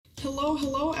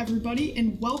Hello, everybody,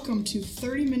 and welcome to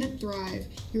 30 Minute Thrive,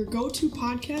 your go-to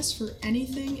podcast for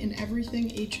anything and everything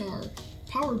HR,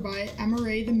 powered by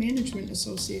MRA, the Management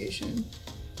Association.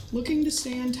 Looking to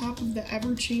stay on top of the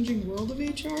ever-changing world of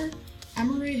HR?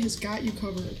 MRA has got you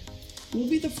covered. We'll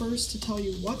be the first to tell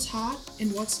you what's hot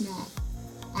and what's not.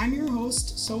 I'm your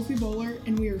host, Sophie Bowler,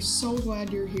 and we are so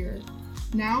glad you're here.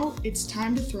 Now, it's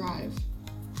time to thrive.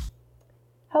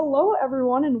 Hello,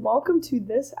 everyone, and welcome to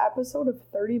this episode of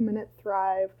 30 Minute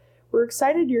Thrive. We're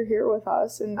excited you're here with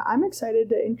us, and I'm excited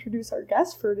to introduce our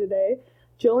guest for today,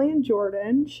 Jillian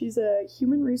Jordan. She's a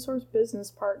human resource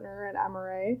business partner at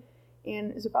MRA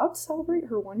and is about to celebrate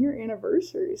her 1-year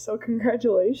anniversary, so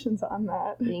congratulations on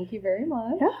that. Thank you very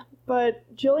much. Yeah,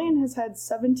 but Jillian has had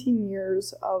 17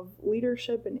 years of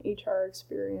leadership and HR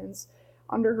experience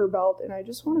under her belt, and I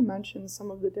just want to mention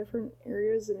some of the different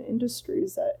areas and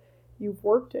industries that you've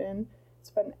worked in. It's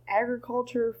been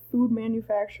agriculture, food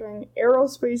manufacturing,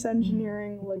 aerospace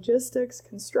engineering, logistics,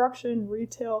 construction,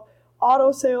 retail,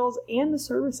 auto sales, and the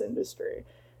service industry.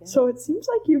 Yeah. So it seems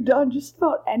like you've done just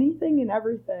about anything and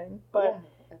everything. But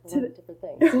a lot of different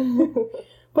things.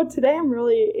 But today I'm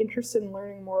really interested in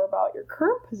learning more about your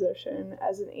current position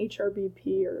as an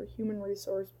HRBP or Human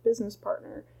Resource Business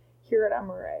Partner here at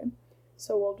MRA.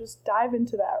 So we'll just dive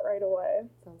into that right away.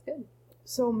 Sounds good.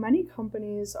 So many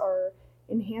companies are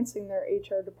enhancing their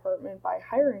HR department by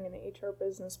hiring an HR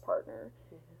business partner.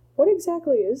 Mm-hmm. What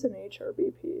exactly is an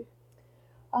HRBP?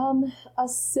 A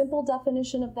simple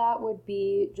definition of that would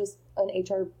be just an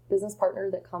HR business partner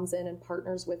that comes in and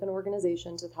partners with an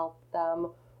organization to help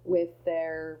them with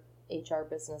their HR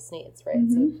business needs, right?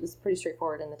 Mm-hmm. So it's pretty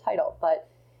straightforward in the title. But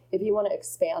if you want to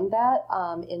expand that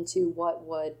into what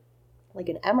would like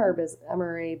an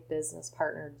MRA business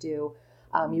partner do,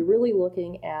 you're really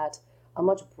looking at a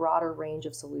much broader range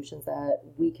of solutions that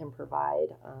we can provide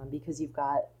because you've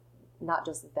got not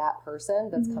just that person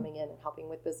that's mm-hmm. coming in and helping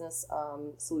with business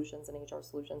solutions and HR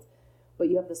solutions, but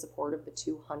you have the support of the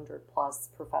 200 plus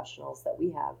professionals that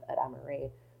we have at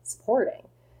MRA supporting.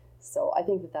 So I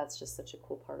think that that's just such a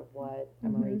cool part of what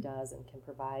mm-hmm. MRA does and can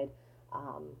provide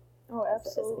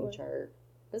absolutely. As an HR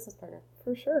business partner.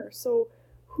 For sure. So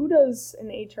who does an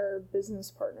HR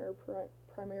business partner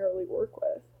primarily work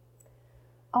with?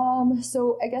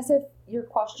 So I guess if your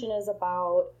question is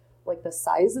about like the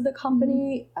size of the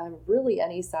company, really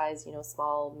any size,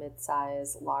 small,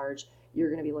 mid-size, large, you're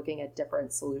going to be looking at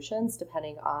different solutions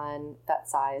depending on that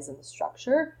size and the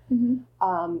structure.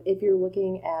 Mm-hmm. If you're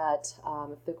looking at,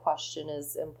 if the question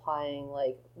is implying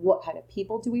like what kind of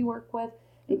people do we work with,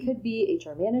 it could be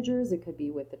HR managers, it could be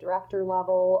with the director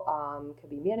level, could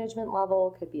be management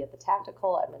level, could be at the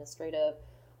tactical, administrative,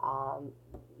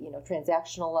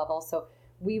 transactional level. So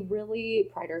we really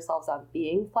pride ourselves on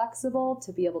being flexible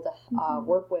to be able to mm-hmm.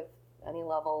 work with any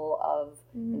level of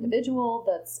mm-hmm. individual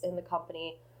that's in the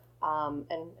company and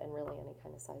really any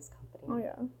kind of size company. Oh,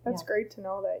 yeah. That's great to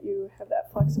know that you have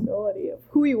that flexibility of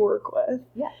who you work with.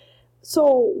 Yeah. So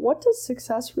what does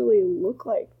success really look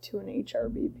like to an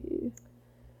HRBP?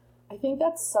 I think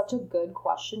that's such a good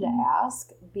question to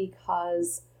ask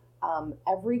because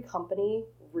every company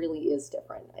really is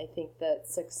different. I think that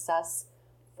success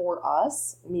for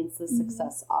us means the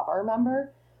success mm-hmm. of our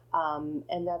member.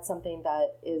 And that's something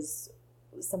that is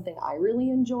something I really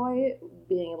enjoy,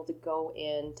 being able to go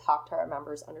in, talk to our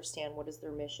members, understand what is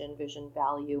their mission, vision,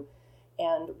 value,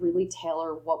 and really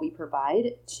tailor what we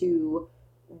provide to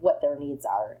what their needs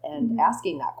are. And mm-hmm.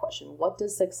 asking that question, what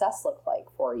does success look like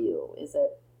for you? Is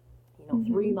it,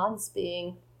 mm-hmm. 3 months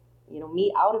being,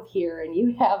 me out of here and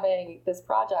you having this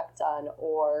project done,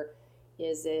 or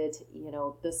is it,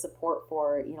 the support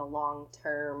for,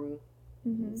 long-term,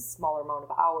 mm-hmm. smaller amount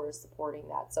of hours supporting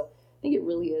that? So I think it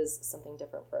really is something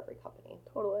different for every company.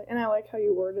 Totally. And I like how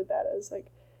you worded that as like,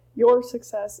 your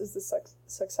success is the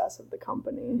success of the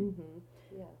company. Mm-hmm.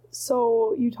 Yeah.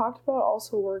 So you talked about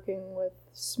also working with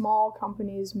small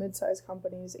companies, mid-sized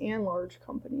companies, and large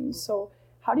companies. Mm-hmm. So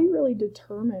how do you really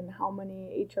determine how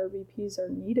many HRBPs are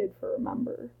needed for a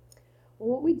member? Well,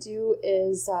 what we do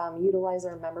is utilize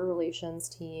our member relations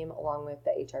team along with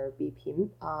the HRBP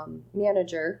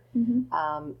manager,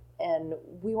 mm-hmm. And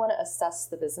we want to assess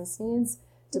the business needs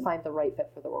to find the right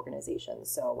fit for the organization.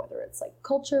 So whether it's like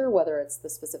culture, whether it's the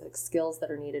specific skills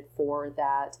that are needed for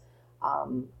that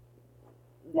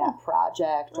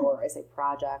project, or I say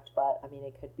project, but I mean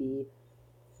it could be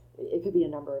a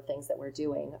number of things that we're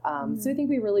doing. Mm-hmm. So I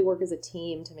think we really work as a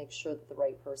team to make sure that the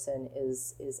right person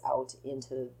is out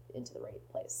into the right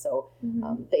place. So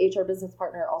mm-hmm. The HR business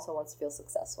partner also wants to feel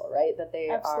successful, right? That they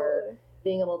Absolutely. are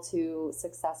being able to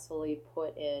successfully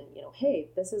put in, hey,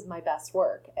 this is my best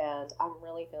work and I'm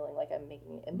really feeling like I'm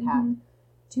making an impact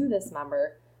to this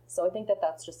member. So I think that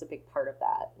that's just a big part of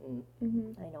that. And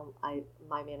I know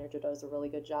my manager does a really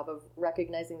good job of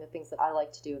recognizing the things that I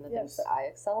like to do and the things that I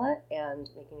excel at, and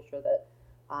making sure that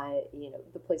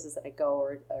the places that I go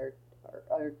are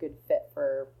a good fit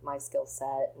for my skill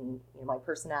set and my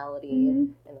personality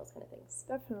and those kind of things.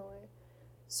 Definitely.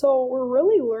 So we're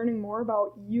really learning more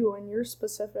about you and your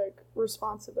specific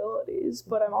responsibilities,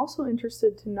 but I'm also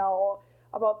interested to know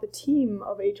about the team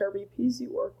of HRBPs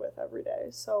you work with every day.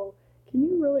 So can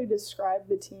you really describe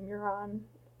the team you're on?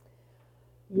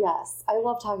 Yes, I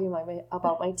love talking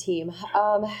about my team.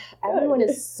 Everyone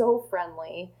is so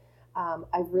friendly.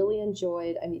 I've really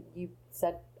enjoyed, you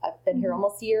said I've been here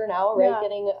almost a year now, right? Yeah.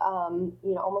 Getting,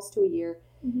 almost to a year.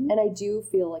 And I do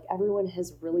feel like everyone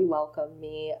has really welcomed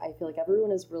me. I feel like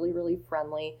everyone is really, really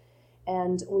friendly.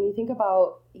 And when you think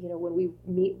about, when we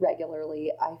meet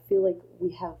regularly, I feel like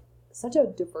we have such a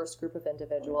diverse group of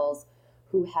individuals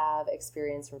who have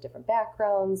experience from different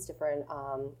backgrounds, different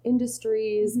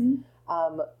industries.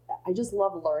 I just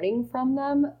love learning from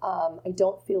them. I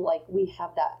don't feel like we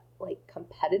have that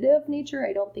competitive nature.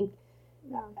 I don't think,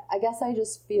 I guess I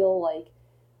just feel like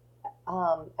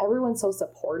everyone's so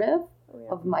supportive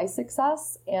of my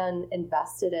success and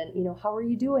invested in, how are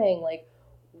you doing? Like,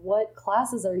 what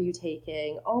classes are you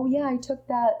taking? Oh yeah, I took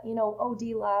that, OD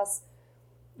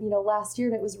last year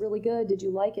and it was really good. Did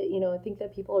you like it? I think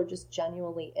that people are just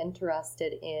genuinely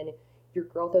interested in your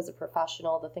growth as a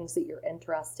professional, the things that you're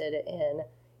interested in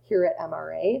here at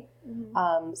MRA.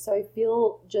 So I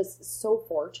feel just so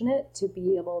fortunate to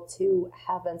be able to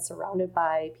have been surrounded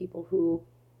by people who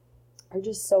are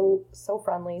just so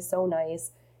friendly, so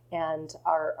nice, and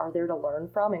are there to learn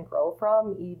from and grow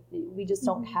from. We just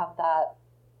don't have that,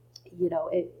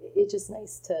 it's just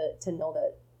nice to know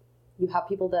that you have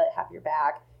people that have your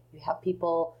back. You have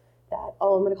people that,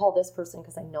 I'm going to call this person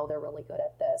because I know they're really good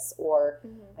at this. Or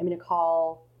I'm going to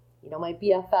call, my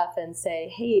BFF and say,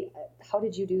 hey, how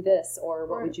did you do this? Or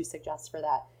what would you suggest for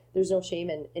that? There's no shame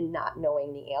in not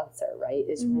knowing the answer, right?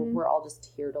 We're all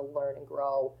just here to learn and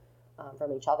grow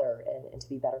from each other and to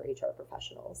be better HR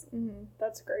professionals.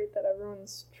 That's great that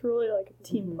everyone's truly like a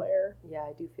team player. Yeah,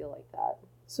 I do feel like that.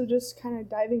 So just kind of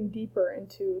diving deeper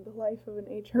into the life of an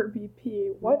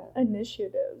HRBP, what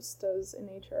initiatives does an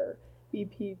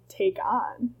HRBP take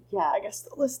on? Yeah. I guess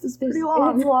the list is pretty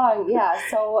long. It's long, yeah.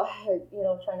 So,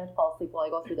 trying not to fall asleep while I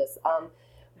go through this.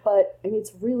 But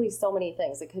it's really so many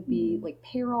things. It could be like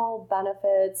payroll,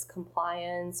 benefits,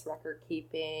 compliance, record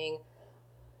keeping,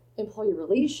 employee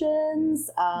relations,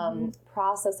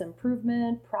 process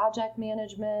improvement, project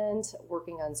management,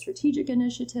 working on strategic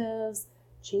initiatives,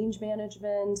 change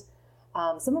management.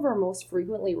 Some of our most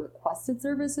frequently requested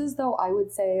services, though, I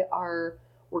would say are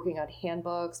working on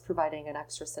handbooks, providing an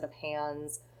extra set of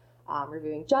hands,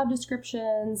 reviewing job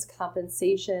descriptions,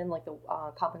 compensation, like the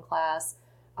comp and class,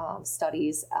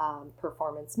 studies,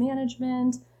 performance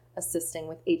management, assisting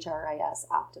with HRIS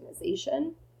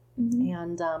optimization,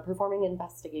 and performing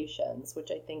investigations, which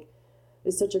I think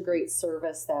is such a great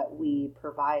service that we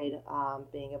provide,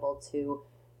 being able to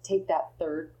take that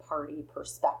third party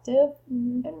perspective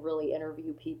and really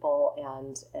interview people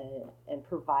and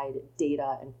provide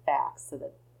data and facts so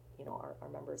that our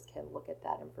members can look at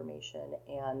that information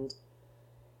and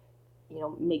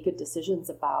make good decisions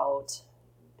about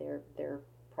their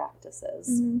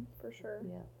practices. For sure.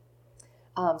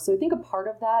 Yeah. So I think a part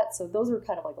of that, so those are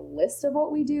kind of like a list of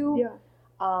what we do.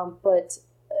 Yeah. But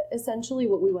essentially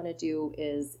what we want to do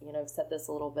is, I've said this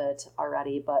a little bit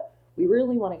already, but we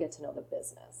really want to get to know the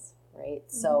business, right?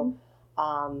 So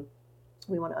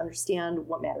we want to understand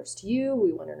what matters to you.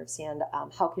 We want to understand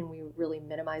how can we really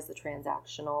minimize the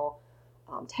transactional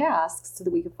tasks so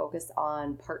that we can focus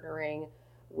on partnering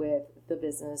with the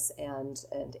business and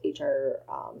HR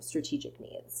strategic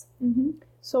needs.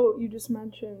 So you just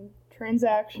mentioned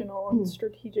transactional and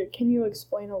strategic. Can you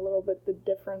explain a little bit the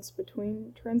difference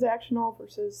between transactional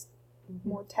versus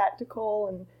more tactical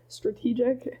and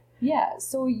strategic? Yeah,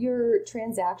 so your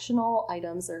transactional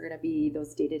items are going to be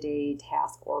those day-to-day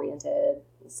task-oriented,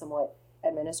 somewhat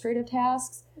administrative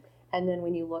tasks. And then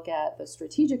when you look at the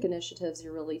strategic initiatives,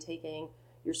 you're really taking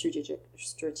your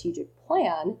strategic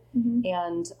plan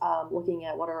and looking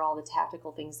at what are all the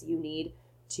tactical things you need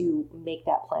to make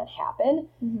that plan happen.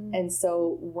 And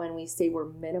so when we say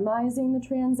we're minimizing the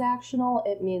transactional,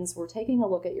 it means we're taking a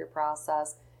look at your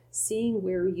process, seeing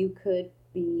where you could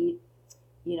be,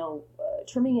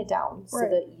 trimming it down so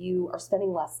that you are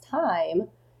spending less time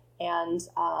and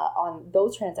on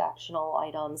those transactional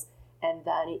items, and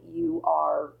then you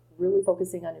are really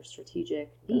focusing on your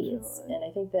strategic needs. Definitely. And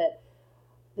I think that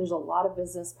there's a lot of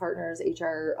business partners,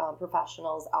 HR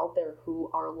professionals out there who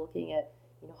are looking at,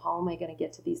 how am I going to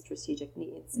get to these strategic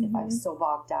needs if I'm so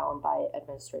bogged down by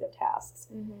administrative tasks?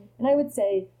 And I would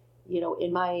say,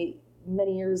 in my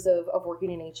many years of working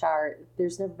in HR,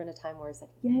 there's never been a time where it's like,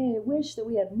 yay, I wish that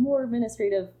we had more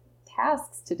administrative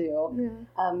tasks to do.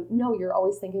 No, you're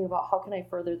always thinking about how can I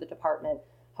further the department?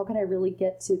 How can I really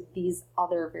get to these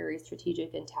other very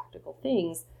strategic and tactical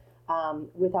things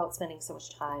without spending so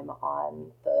much time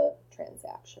on the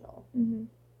transactional?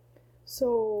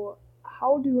 So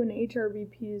how do an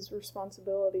HRBP's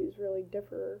responsibilities really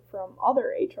differ from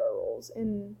other HR roles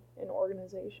in an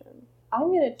organization? I'm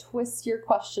going to twist your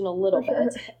question a little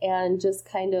bit and just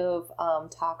kind of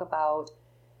talk about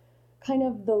kind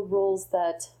of the roles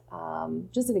that,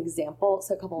 just an example,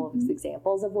 so a couple of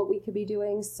examples of what we could be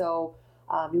doing. So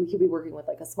we could be working with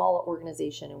like a small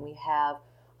organization and we have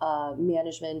a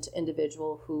management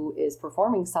individual who is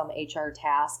performing some HR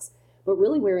tasks, but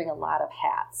really wearing a lot of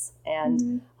hats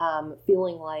and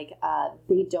feeling like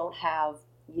they don't have,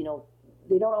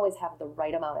 they don't always have the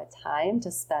right amount of time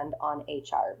to spend on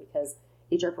HR because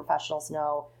HR professionals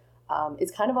know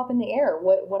it's kind of up in the air.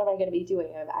 What am I going to be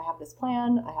doing? I have this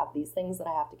plan. I have these things that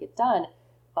I have to get done,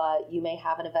 but you may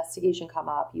have an investigation come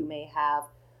up. You may have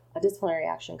a disciplinary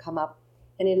action come up.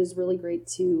 And it is really great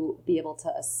to be able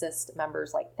to assist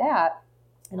members like that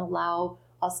and allow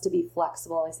us to be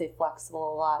flexible. I say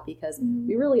flexible a lot because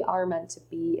we really are meant to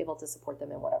be able to support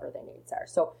them in whatever their needs are.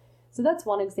 So that's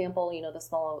one example, the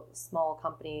small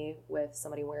company with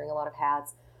somebody wearing a lot of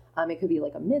hats. It could be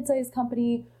like a mid-sized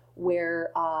company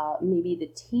where maybe the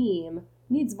team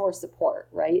needs more support,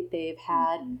 right? They've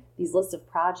had these lists of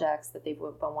projects that they've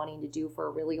been wanting to do for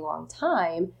a really long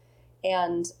time.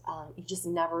 And you just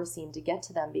never seem to get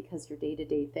to them because your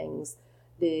day-to-day things,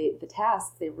 the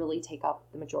tasks, they really take up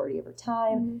the majority of your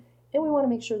time. And we want to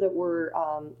make sure that we're,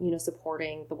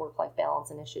 supporting the work-life balance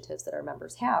initiatives that our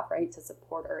members have, right, to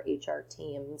support our HR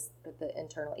teams, the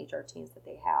internal HR teams that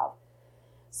they have.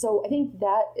 So I think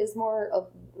that is more a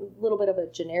little bit of a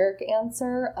generic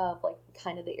answer of like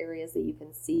kind of the areas that you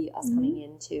can see us coming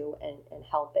into and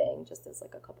helping, just as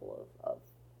like a couple of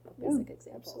basic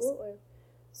examples. Absolutely.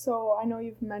 So I know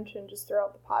you've mentioned just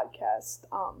throughout the podcast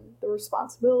the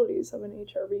responsibilities of an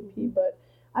HRBP, but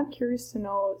I'm curious to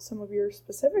know some of your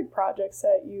specific projects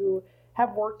that you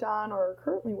have worked on or are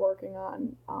currently working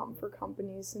on for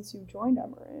companies since you joined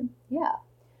MRA. Yeah.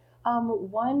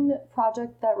 One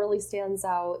project that really stands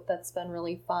out that's been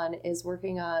really fun is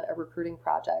working on a recruiting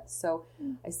project. So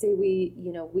I say we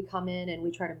come in and we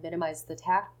try to minimize the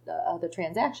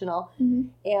transactional,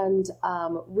 and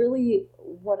really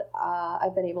what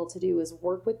I've been able to do is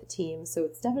work with the team. So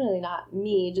it's definitely not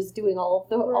me just doing all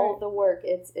of the work.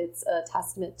 It's a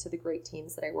testament to the great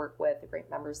teams that I work with, the great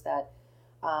members that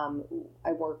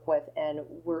I work with, and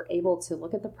we're able to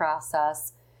look at the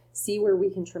process, see where we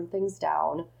can trim things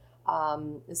down.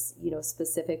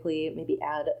 Specifically maybe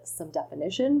add some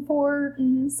definition for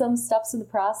some steps in the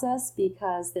process,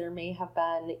 because there may have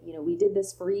been, we did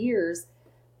this for years,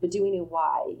 but do we know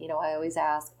why? I always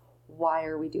ask, why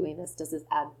are we doing this? Does this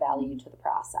add value to the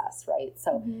process, right?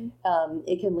 So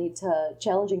it can lead to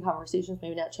challenging conversations,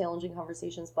 maybe not challenging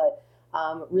conversations, but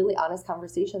really honest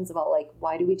conversations about like,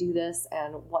 why do we do this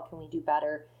and what can we do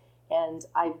better? And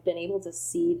I've been able to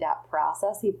see that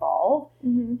process evolve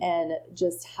and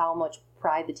just how much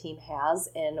pride the team has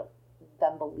in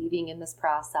them believing in this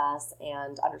process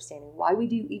and understanding why we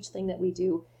do each thing that we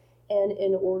do. And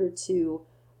in order to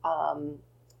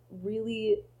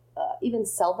really even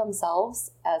sell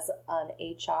themselves as an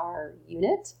HR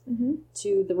unit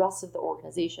to the rest of the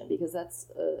organization, because that's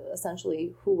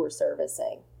essentially who we're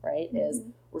servicing, right? Is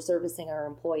we're servicing our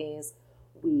employees.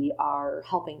 We are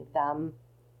helping them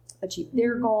achieve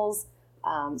their goals.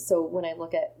 So when I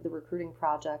look at the recruiting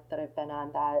project that I've been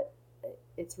on, that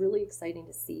it's really exciting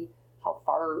to see how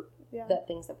far that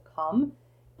things have come,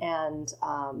 and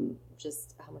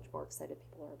just how much more excited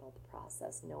people are about the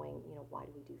process, knowing, why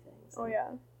do we do things? Oh yeah,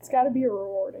 it's got to be a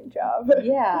rewarding job.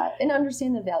 Yeah, and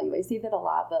understand the value. I see that a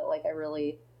lot, but like I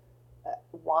really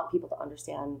want people to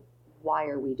understand why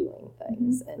are we doing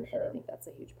things, and I think that's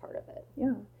a huge part of it.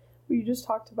 Yeah. You just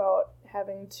talked about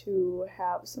having to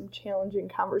have some challenging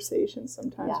conversations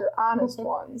sometimes, or honest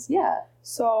ones. Yeah.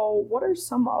 So what are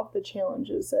some of the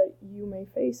challenges that you may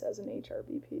face as an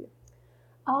HRBP?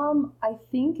 I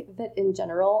think that in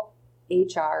general,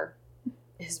 HR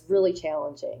is really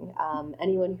challenging.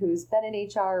 Anyone who's been in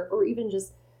HR, or even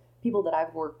just people that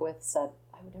I've worked with, said,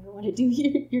 I would never want to do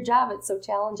your job. It's so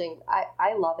challenging.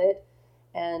 I love it.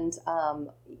 And,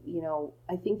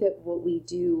 I think that what we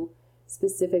do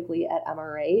specifically at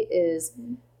MRA is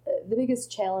the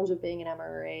biggest challenge of being an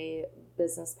MRA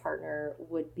business partner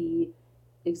would be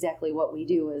exactly what we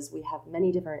do is we have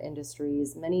many different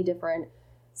industries, many different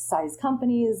size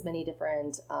companies, many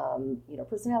different,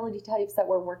 personality types that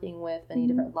we're working with, many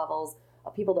different levels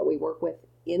of people that we work with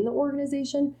in the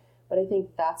organization. But I think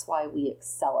that's why we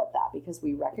excel at that, because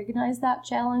we recognize that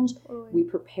challenge, we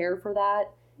prepare for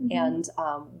that, and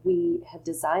we have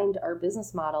designed our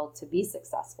business model to be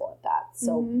successful at that.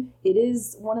 So it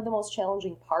is one of the most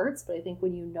challenging parts, but I think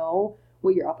when you know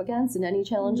what you're up against in any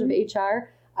challenge of HR,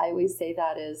 I always say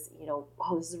that is,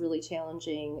 wow, this is a really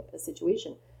challenging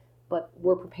situation, but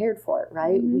we're prepared for it,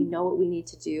 right? We know what we need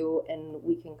to do, and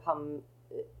we can come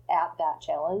at that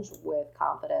challenge with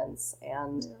confidence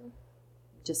and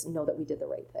just know that we did the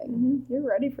right thing. You're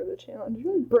ready for the challenge. You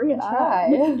really bring it on.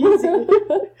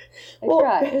 I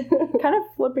try. Kind of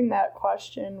flipping that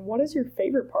question, what is your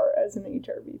favorite part as an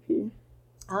HRBP?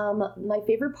 My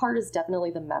favorite part is definitely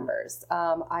the members.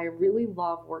 I really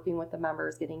love working with the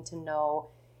members, getting to know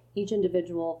each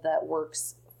individual that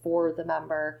works for the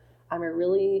member. I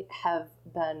really have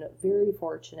been very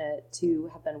fortunate to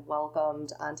have been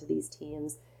welcomed onto these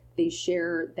teams. They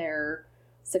share their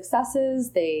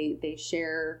successes, they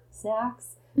share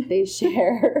snacks, they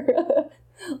share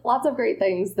lots of great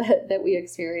things that we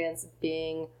experience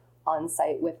being on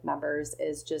site with members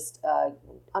is just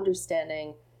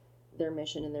understanding their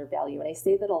mission and their value. And I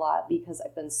say that a lot because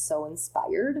I've been so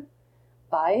inspired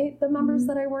by the members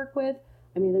that I work with.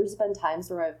 I mean, there's been times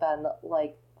where I've been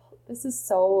like, this is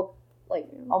so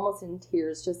almost in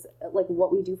tears, just like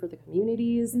what we do for the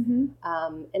communities. And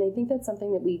I think that's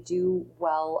something that we do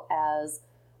well as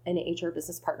an HR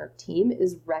business partner team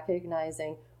is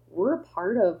recognizing we're a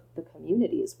part of the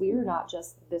communities. We are not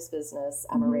just this business,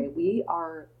 MRA. We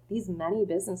are these many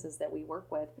businesses that we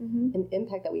work with, and the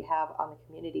impact that we have on the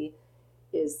community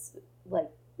is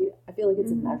I feel like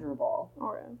it's immeasurable.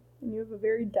 Oh, yeah. And you have a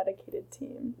very dedicated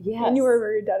team. Yes. And you are a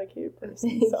very dedicated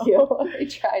person. Thank you. I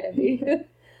try to be.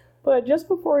 But just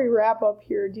before we wrap up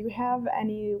here, do you have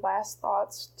any last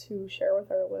thoughts to share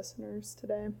with our listeners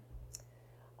today?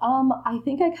 I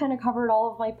think I kind of covered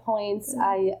all of my points.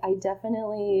 I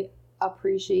definitely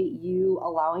appreciate you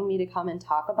allowing me to come and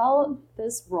talk about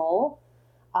this role.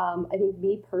 I think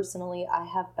me personally,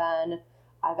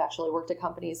 I've actually worked at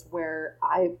companies where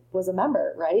I was a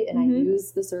member, right? And I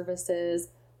used the services,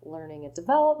 learning and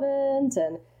development,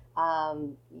 and,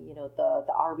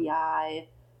 the RBI,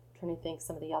 trying to think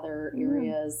some of the other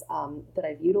areas that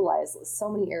I've utilized, so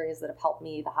many areas that have helped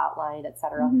me, the hotline, et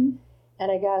cetera.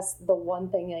 And I guess the one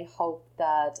thing I hope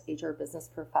that HR business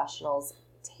professionals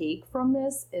take from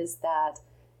this is that,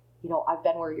 I've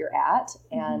been where you're at,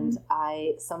 and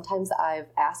sometimes I've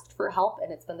asked for help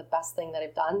and it's been the best thing that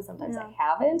I've done. Sometimes I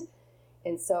haven't.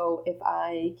 And so if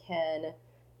I can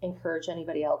encourage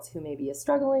anybody else who maybe is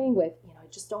struggling with, I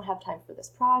just don't have time for this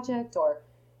project, or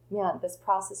man, this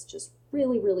process is just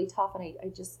really, really tough, and I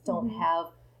just don't have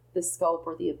the scope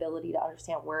or the ability to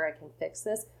understand where I can fix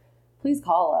this, please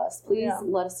call us. Please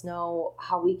let us know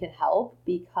how we can help,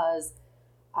 because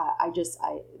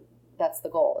that's the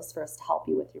goal, is for us to help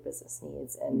you with your business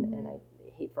needs. And I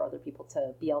hate for other people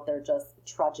to be out there just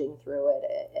trudging through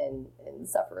it and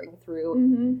suffering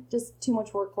through just too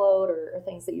much workload or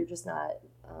things that you're just not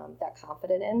that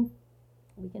confident in.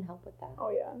 We can help with that.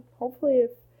 Oh, yeah. Hopefully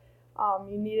if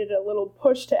you needed a little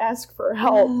push to ask for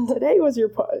help, today was your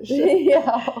push.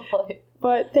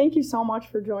 But thank you so much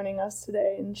for joining us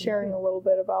today and sharing a little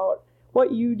bit about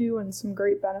what you do and some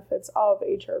great benefits of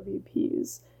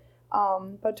HRBPs.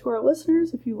 But to our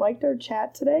listeners, if you liked our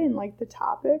chat today and liked the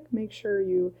topic, make sure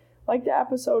you like the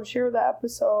episode, share the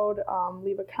episode,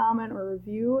 leave a comment or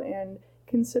review, and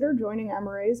consider joining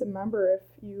MRA as a member if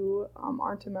you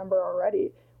aren't a member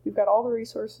already. We've got all the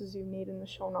resources you need in the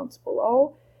show notes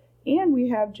below. And we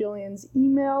have Jillian's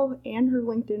email and her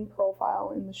LinkedIn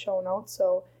profile in the show notes.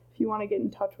 So if you want to get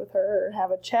in touch with her or have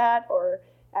a chat or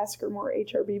ask her more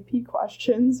HRBP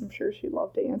questions, I'm sure she'd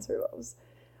love to answer those.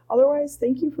 Otherwise,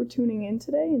 thank you for tuning in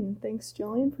today, and thanks,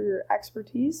 Jillian, for your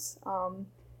expertise.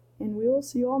 And we will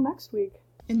see you all next week.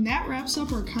 And that wraps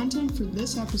up our content for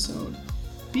this episode.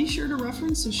 Be sure to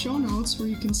reference the show notes where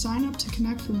you can sign up to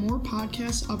connect for more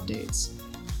podcast updates.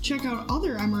 Check out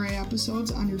other MRA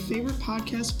episodes on your favorite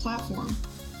podcast platform.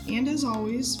 And as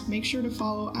always, make sure to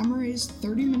follow MRA's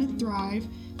 30-Minute Thrive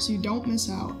so you don't miss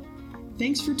out.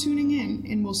 Thanks for tuning in,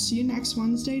 and we'll see you next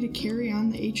Wednesday to carry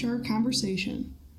on the HR conversation.